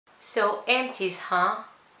So empties, huh?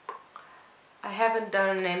 I haven't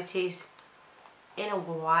done an empties in a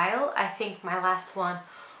while. I think my last one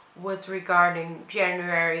was regarding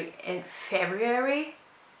January and February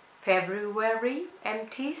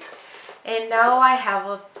empties, and now I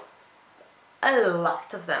have a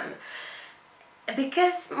lot of them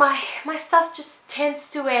because my stuff just tends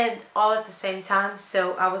to end all at the same time.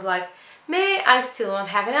 So I was like, man, I still don't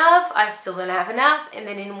have enough, and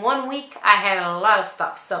then in 1 week I had a lot of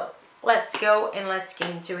stuff. So let's go and let's get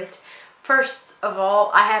into it. First of all,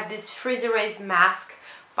 I have this Frizz Erase mask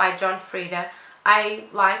by Frieda. I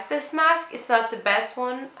like this mask. It's not the best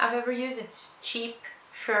one I've ever used. It's cheap,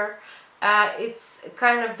 sure. It's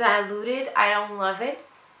kind of diluted. I don't love it,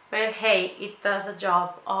 but hey, it does a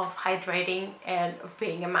job of hydrating and of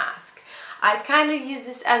being a mask. I kind of use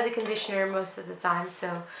this as a conditioner most of the time,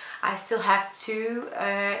 so I still have two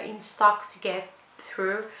in stock to get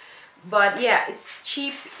through. But yeah, it's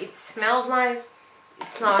cheap, it smells nice,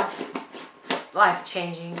 it's not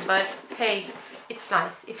life-changing, but hey, it's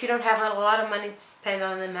nice. If you don't have a lot of money to spend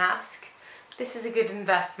on a mask, this is a good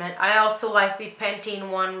investment. I also like the Pantene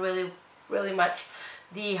one really much,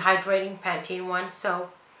 the hydrating Pantene one, so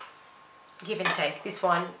give and take. This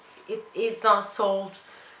one, it is not sold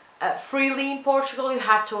freely in Portugal. You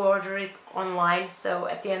have to order it online, so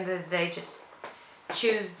at the end of the day, just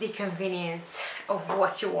choose the convenience of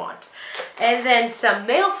what you want. And then some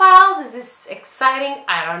nail files. Is this exciting?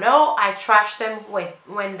 I don't know. I trash them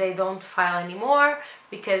when they don't file anymore,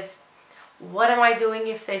 because what am I doing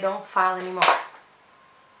if they don't file anymore?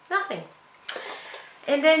 Nothing.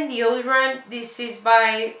 And then deodorant. This is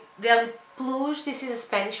by Deliplus. This is a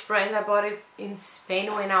Spanish brand. I bought it in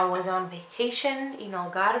Spain when I was on vacation in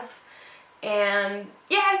Algarve. And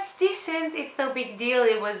yeah, it's decent. It's no big deal.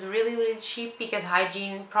 It was really cheap because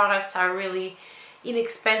hygiene products are really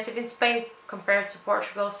inexpensive in Spain compared to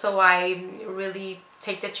Portugal. So I really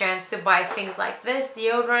take the chance to buy things like this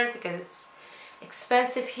deodorant because it's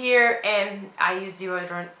expensive here, and I use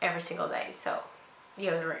deodorant every single day. So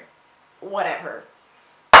deodorant, whatever.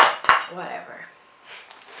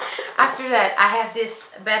 After that, I have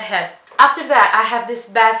this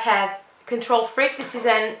bath head Control Freak. This is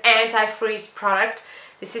an anti-freeze product.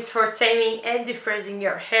 This is for taming and defreezing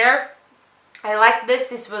your hair. I like this.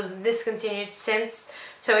 This was discontinued since,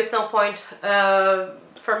 so it's no point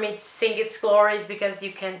for me to sing its glories because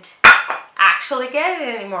you can't actually get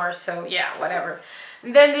it anymore. So yeah, whatever.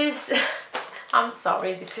 And then this, I'm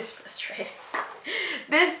sorry, this is frustrating.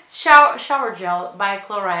 This shower gel by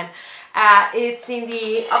Klorane. It's in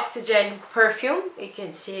the Oxygen perfume. You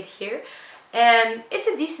can see it here. And it's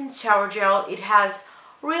a decent shower gel. It has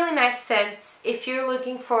really nice scents. If you're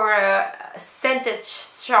looking for a scented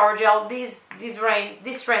shower gel, this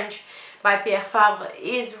range by Pierre Fabre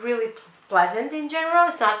is really pleasant in general.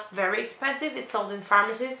 It's not very expensive. It's sold in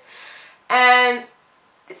pharmacies, and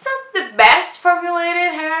it's not the best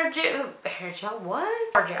formulated hair gel.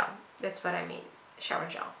 What? Shower gel. That's what I mean. Shower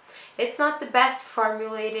gel. It's not the best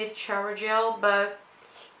formulated shower gel, but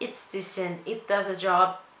it's decent. It does a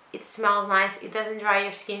job. It smells nice. It doesn't dry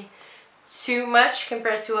your skin too much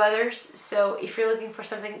compared to others. So if you're looking for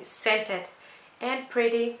something scented and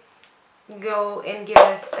pretty, go and give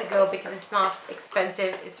us a go because it's not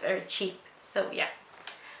expensive. It's very cheap. So yeah,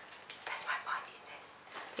 that's my point in this.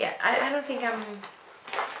 Yeah, I don't think I'm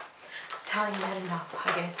selling that enough,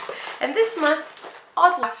 I guess. And this month,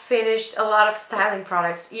 I finished a lot of styling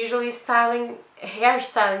products. Usually hair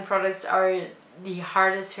styling products are the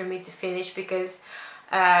hardest for me to finish because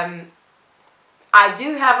I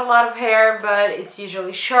do have a lot of hair, but it's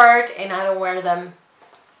usually short and I don't wear them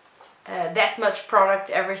that much product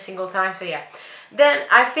every single time. So yeah, then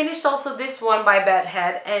I finished also this one by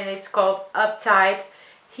Bedhead, and it's called Uptight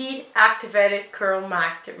Heat Activated Curl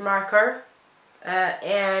Marker,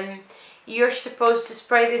 and you're supposed to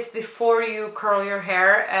spray this before you curl your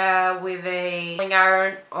hair with a curling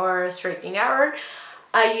iron or a straightening iron.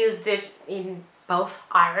 I used it in both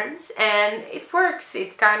irons and it works.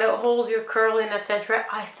 It kind of holds your curl in, etc.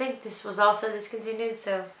 I think this was also discontinued,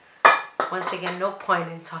 so once again, no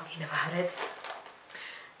point in talking about it.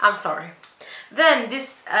 I'm sorry. Then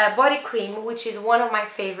this body cream, which is one of my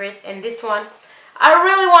favorites, and this one I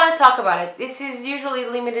really want to talk about it. This is usually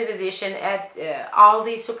limited edition at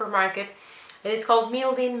Aldi supermarket, and it's called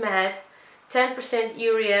Mildeen Med 10%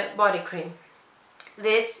 Urea body cream.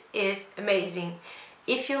 This is amazing.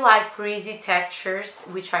 If you like breezy textures,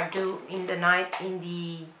 which I do in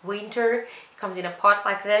the winter, it comes in a pot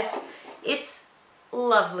like this. It's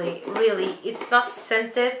lovely, really. It's not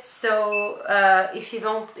scented, so if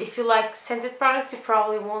you like scented products, you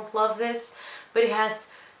probably won't love this. But it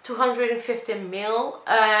has 250 ml,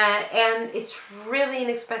 and it's really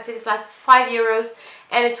inexpensive. It's like €5,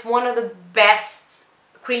 and it's one of the best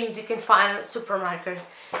creams you can find at the supermarket.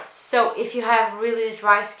 So if you have really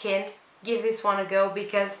dry skin, give this one a go,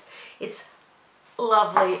 because it's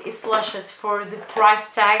lovely, it's luscious for the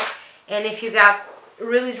price tag. And if you got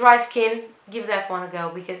really dry skin, give that one a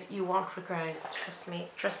go, because you won't regret it. Trust me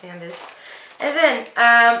on this. And then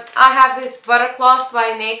I have this butter cloth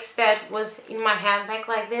by NYX that was in my handbag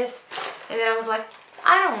like this, and then I was like,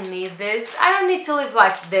 I don't need this, I don't need to live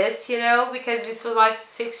like this, you know, because this was like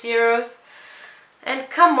 €6. And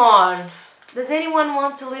come on, does anyone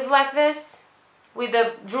want to live like this with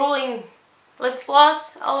a drooling lip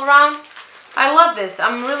gloss all around? I love this.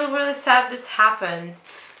 I'm really sad this happened.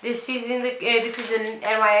 This is in the this is an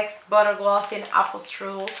NYX butter gloss in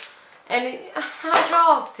apfelstrudel, and I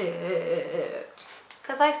dropped it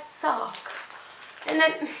because I suck. And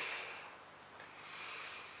then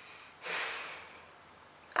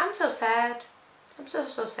I'm so sad. I'm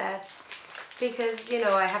so sad, because you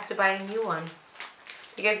know I have to buy a new one,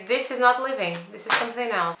 because this is not living. This is something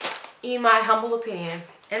else, in my humble opinion.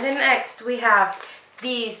 And then next we have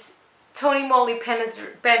these Tony Moly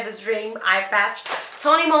Panda's Dream Eye Patch.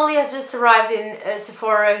 Tony Moly has just arrived in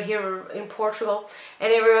Sephora here in Portugal,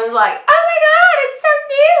 and everyone's like, oh my god, it's so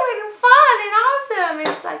new and fun and awesome. And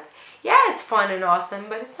it's like, yeah, it's fun and awesome,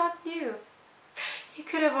 but it's not new. You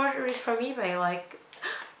could have ordered it from eBay like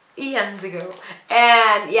eons ago.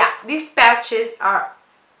 And yeah, these patches are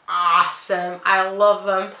awesome. I love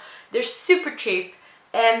them. They're super cheap,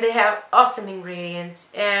 and they have awesome ingredients,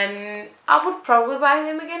 and I would probably buy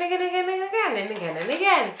them again and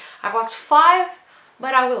again. I bought 5,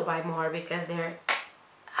 but I will buy more because they're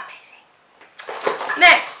amazing.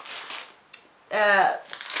 Next,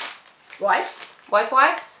 white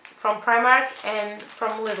wipes from Primark and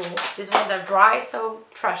from Lidl. These ones are dry, so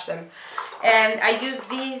trash them. And I use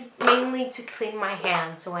these mainly to clean my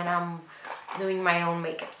hands when I'm doing my own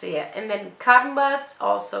makeup. So yeah, and then cotton buds,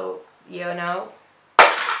 also, you know,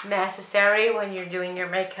 necessary when you're doing your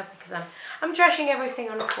makeup, because I'm trashing everything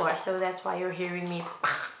on the floor, so that's why you're hearing me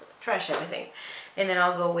trash everything. And then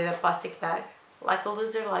I'll go with a plastic bag like a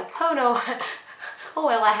loser, like, oh no, oh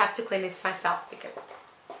well, I have to clean this myself, because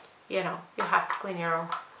you know, you have to clean your own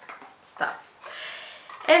stuff.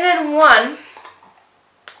 And then one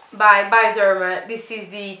by Bioderma. This is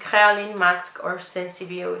the Créoline mask, or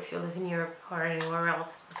Sensibio if you live in Europe or anywhere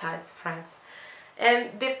else besides France.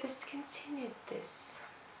 And they've discontinued this.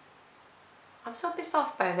 I'm so pissed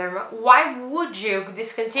off, Bioderma. Why would you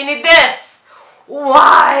discontinue this?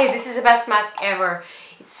 Why? This is the best mask ever.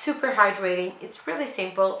 It's super hydrating. It's really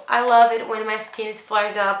simple. I love it when my skin is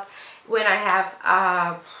flared up, when I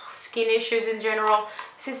have skin issues in general.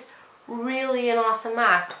 This is really an awesome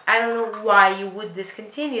mask. I don't know why you would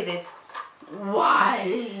discontinue this.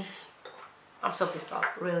 Why? I'm so pissed off,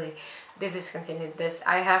 really. They've discontinued this.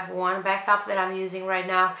 I have one backup that I'm using right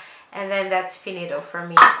now, and then that's finito for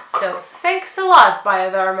me. So thanks a lot,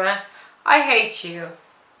 Bioderma. I hate you.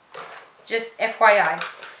 Just FYI.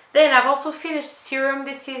 Then I've also finished serum.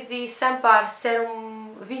 This is the Sampar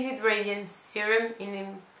Serum Vivd Radiance Serum.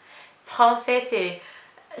 In français, c'est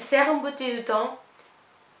Serum Beauté du Temps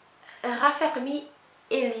Raffermi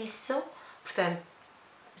et Lisse. Portanto,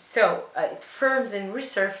 so it firms and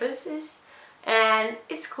resurfaces, and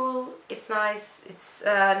it's cool, it's nice, it's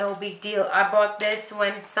no big deal. I bought this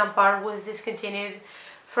when Sampar was discontinued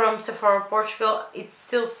from Sephora Portugal. It's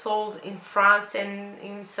still sold in France and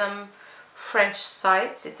in some French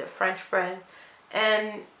sites. It's a French brand,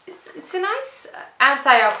 and it's a nice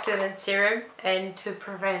antioxidant serum, and to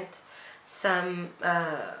prevent some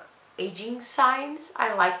aging signs.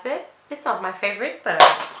 I liked it. It's not my favorite, but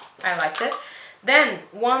I liked it. Then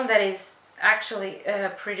one that is actually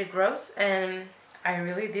pretty gross, and I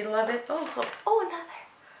really did love it also. Oh,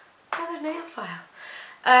 another nail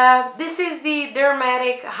file. This is the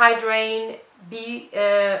Dermedic Hydrain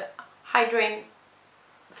Hydrain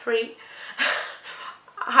 3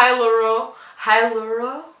 Hyaluro,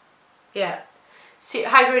 yeah,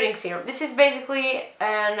 hydrating serum. This is basically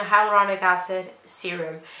an hyaluronic acid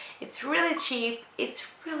serum. It's really cheap, it's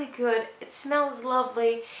really good, it smells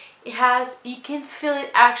lovely. It has, you can feel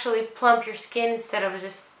it actually plump your skin instead of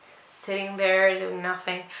just sitting there doing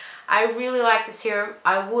nothing. I really like the serum.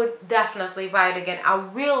 I would definitely buy it again. I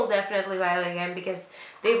will definitely buy it again, because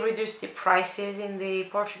they've reduced the prices in the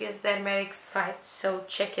Portuguese Dermedic site. So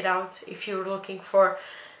check it out if you're looking for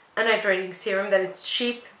an hydrating serum that is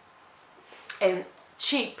cheap and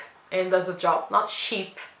does the job. Not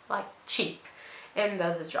cheap, like cheap, and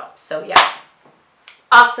does the job. So yeah,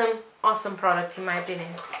 awesome product in my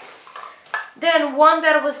opinion. Then one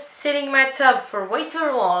that was sitting in my tub for way too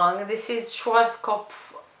long. This is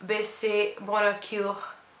Schwarzkopf BC Oil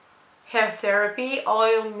Hair Therapy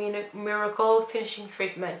Oil Miracle Finishing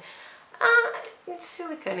Treatment. It's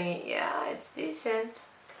silicone, yeah, it's decent.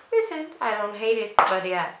 It's decent. I don't hate it, but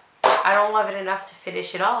yeah, I don't love it enough to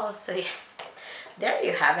finish it all. So yeah, there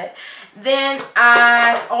you have it. Then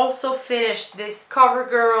I've also finished this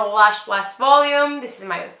CoverGirl LashBlast Volume. This is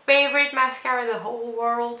my favorite mascara in the whole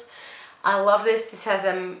world. I love this. This has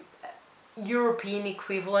a European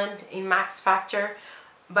equivalent in Max Factor,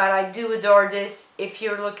 but I do adore this. If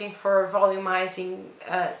you're looking for volumizing,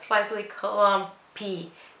 slightly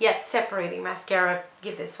clumpy yet separating mascara,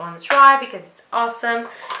 give this one a try because it's awesome.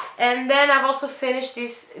 And then I've also finished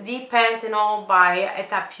this Deep Pantanol by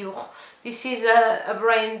Etapure. This is a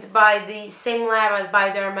brand by the same lab as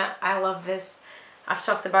Bioderma. I love this. I've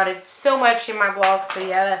talked about it so much in my blog, so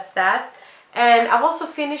yeah, that's that. And I've also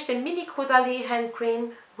finished a mini Caudalie hand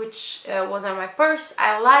cream, which was on my purse.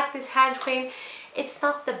 I like this hand cream. It's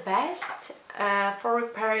not the best for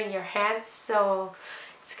repairing your hands, so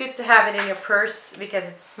it's good to have it in your purse because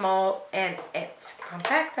it's small and it's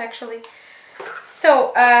compact actually.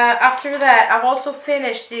 So after that, I've also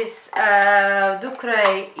finished this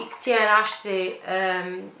Ducray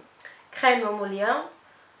Ictyane crème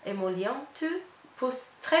émolliente pour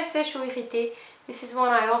très sèche ou irritée. This is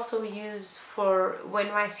one I also use for when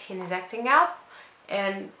my skin is acting up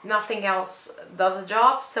and nothing else does a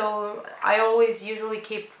job, so I always usually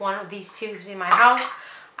keep one of these tubes in my house.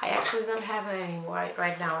 I actually don't have it anymore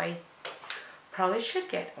right now. I probably should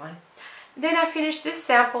get one. Then I finished this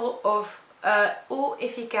sample of Eau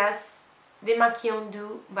Efficace Démaquillant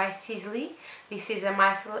Doux by Sisley. This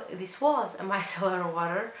was a micellar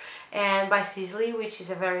water, and by Sisley, which is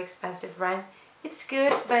a very expensive brand. It's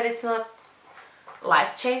good, but it's not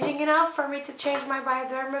life-changing enough for me to change my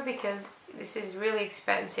Bioderma because this is really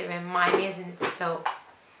expensive and mine isn't, so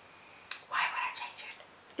why would I change it?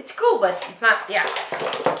 It's cool, but it's not, yeah,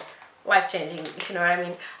 life-changing, if you know what I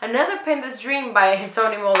mean. Another Panda's Dream by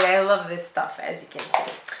Moly. I love this stuff, as you can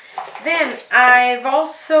see. Then I've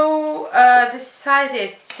also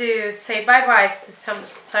decided to say bye-bye to some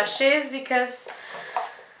sachets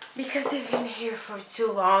because they've been here for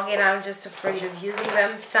too long and I'm just afraid of using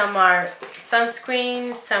them. Some are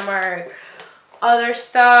sunscreen, some are other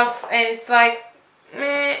stuff, and it's like,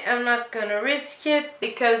 meh, I'm not gonna risk it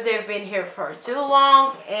because they've been here for too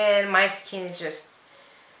long and my skin is just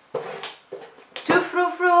too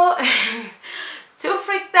frou-frou too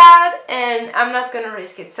freaked out, and I'm not gonna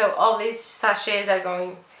risk it. So all these sachets are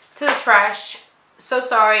going to the trash. So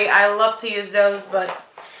sorry, I love to use those, but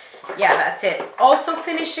yeah, that's it. Also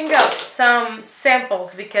finishing up some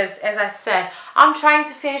samples because, as I said, I'm trying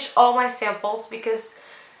to finish all my samples because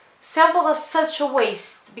samples are such a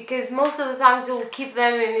waste, because most of the times you'll keep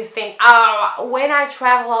them and you think, when I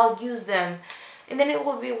travel I'll use them, and then it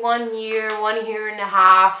will be 1 year, 1 year and a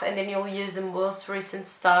half, and then you'll use the most recent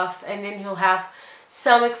stuff, and then you'll have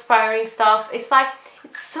some expiring stuff. It's like,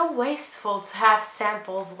 it's so wasteful to have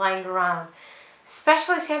samples lying around,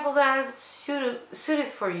 especially samples that aren't suited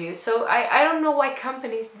for you. So I don't know why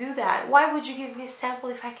companies do that. Why would you give me a sample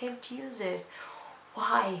if I can't use it?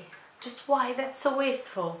 Why? Just why? That's so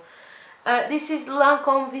wasteful. This is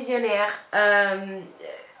Lancôme Visionnaire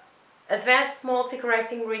Advanced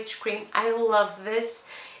Multi-Correcting Rich Cream. I love this.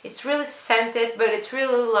 It's really scented, but it's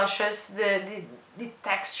really luscious. The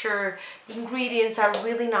texture, the ingredients are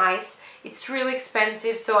really nice. It's really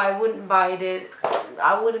expensive, so I wouldn't buy it.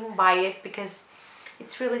 I wouldn't buy it because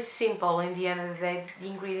it's really simple. In the end of the day, the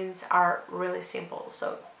ingredients are really simple,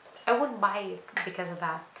 so I wouldn't buy it because of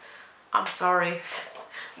that. I'm sorry.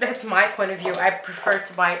 That's my point of view. I prefer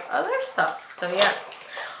to buy other stuff, so yeah.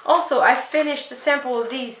 Also, I finished a sample of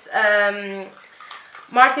these Martiderm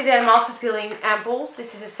alfa-peeling ampoules.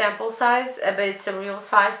 This is a sample size, but it's a real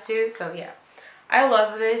size too, so yeah. I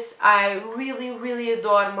love this. I really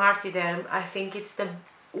adore Martiderm. I think it's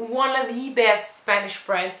one of the best Spanish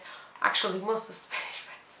brands. Actually, most of the Spanish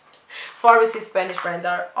brands. Pharmacy Spanish brands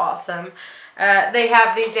are awesome. They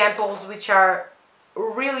have these ampoules which are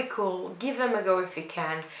really cool. Give them a go if you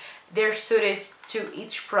can. They're suited to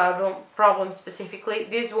each problem specifically.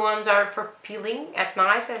 These ones are for peeling at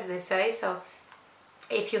night, as they say. So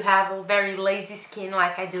if you have a very lazy skin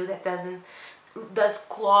like I do, that does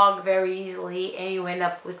clog very easily and you end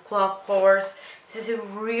up with clogged pores, this is a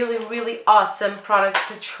really awesome product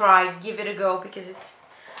to try. Give it a go because it's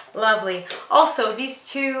lovely. Also, these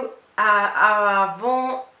two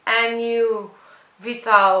Avon Anu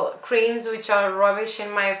Vital creams, which are rubbish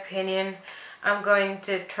in my opinion. I'm going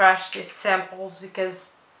to trash these samples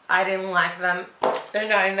because I didn't like them. They're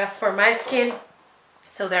not enough for my skin.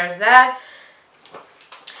 So there's that.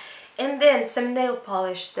 And then some nail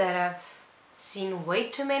polish that I've seen way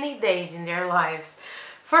too many days in their lives.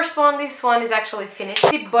 First one, this one is actually finished.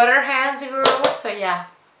 The Butter Hands Girl, so yeah,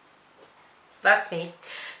 that's me.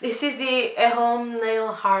 This is the Home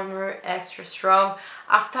Nail Hardener Extra Strong.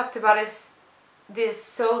 I've talked about this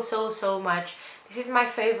so much. This is my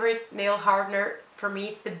favorite nail hardener. For me,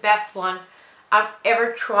 it's the best one I've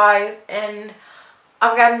ever tried, and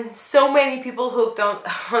I've gotten so many people hooked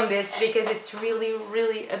on this because it's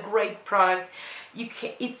really a great product.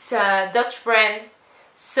 It's a Dutch brand,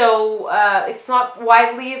 so it's not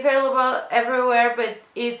widely available everywhere, but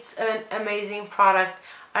it's an amazing product.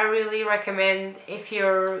 I really recommend if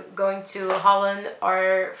you're going to Holland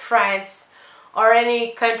or France or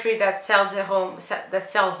any country that sells a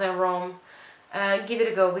Rome, give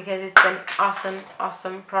it a go because it's an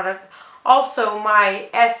awesome product. Also, my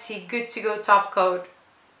SC Good to Go top coat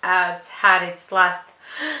has had its last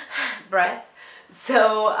breath,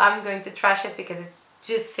 so I'm going to trash it because it's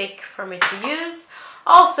too thick for me to use.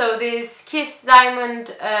 Also, this Kiss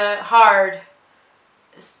Diamond Hard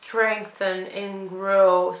Strengthen and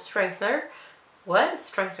Grow Strengthener. What?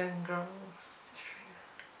 Strengthen and Grow.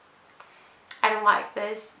 I don't like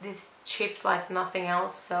this. This chips like nothing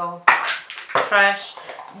else, so trash.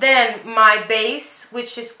 Then my base,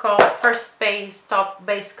 which is called First Base Top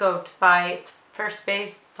Base Coat by First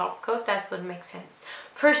Base Top Coat. That would make sense.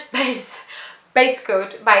 First Base Base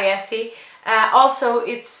Coat by Essie. Also,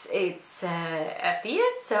 it's at the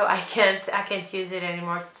end, so I can't use it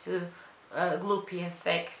anymore. It's too gloopy and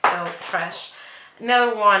thick, so trash.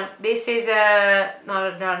 Another one. This is a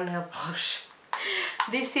not a nail polish.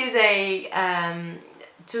 This is a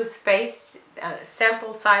toothpaste,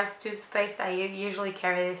 sample size toothpaste. I usually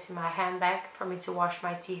carry this in my handbag for me to wash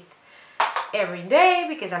my teeth every day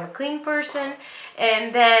because I'm a clean person.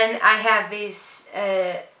 And then I have this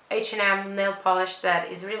H&M nail polish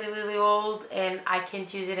that is really old and I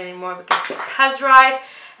can't use it anymore because it has dried.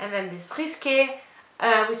 And then this Risqué,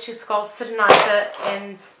 which is called Serenata,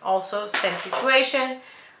 and also same situation.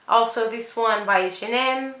 Also this one by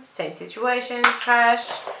H&M, same situation,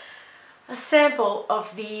 trash. A sample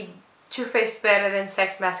of the Too Faced Better Than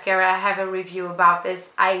Sex mascara. I have a review about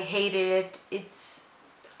this. I hated it. It's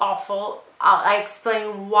awful. I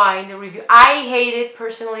explain why in the review. I hate it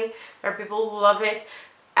personally. There are people who love it.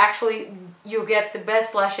 Actually, you get the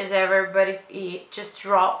best lashes ever, but it just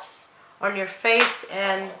drops on your face,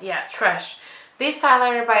 and yeah, trash. This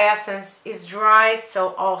eyeliner by Essence is dry,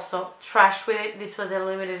 so also trash with it. This was a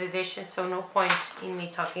limited edition, so no point in me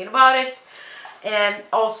talking about it. And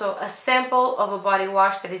also a sample of a body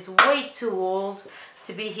wash that is way too old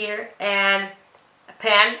to be here, and a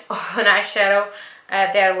pan of an eyeshadow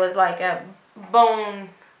that was like a bone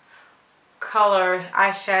color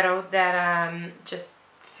eyeshadow that just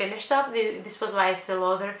finished up. This was by Estée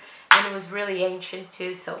Lauder, and it was really ancient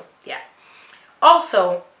too, so yeah.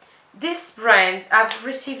 Also, this brand, I've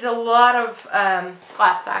received a lot of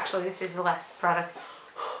actually this is the last product.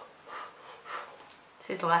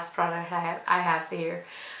 This is the last product I have here.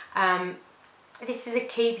 This is a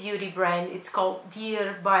K-Beauty brand. It's called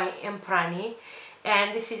Dear by Emprani,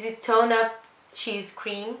 and this is a tone up cheese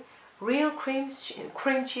cream, real cream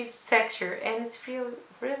cheese texture, and it's really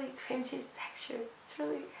cream cheese texture. It's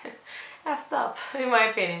really effed up in my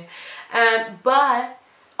opinion. But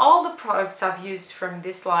all the products I've used from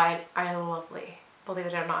this line are lovely, believe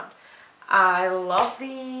it or not. I love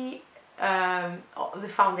the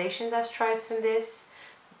foundations I've tried from this.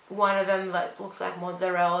 One of them looks like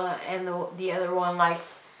mozzarella, and the other one like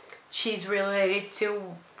cheese related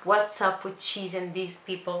to what's up with cheese and these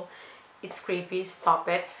people. It's creepy, stop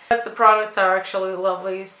it. But the products are actually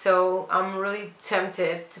lovely, so I'm really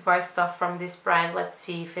tempted to buy stuff from this brand. Let's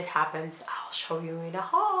see if it happens. I'll show you in a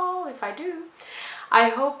haul if I do. I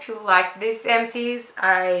hope you like this empties.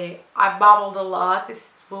 I babbled a lot.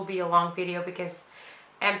 This will be a long video because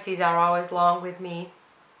empties are always long with me.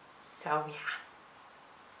 So yeah.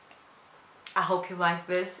 I hope you like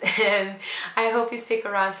this, and I hope you stick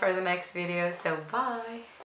around for the next video. So bye.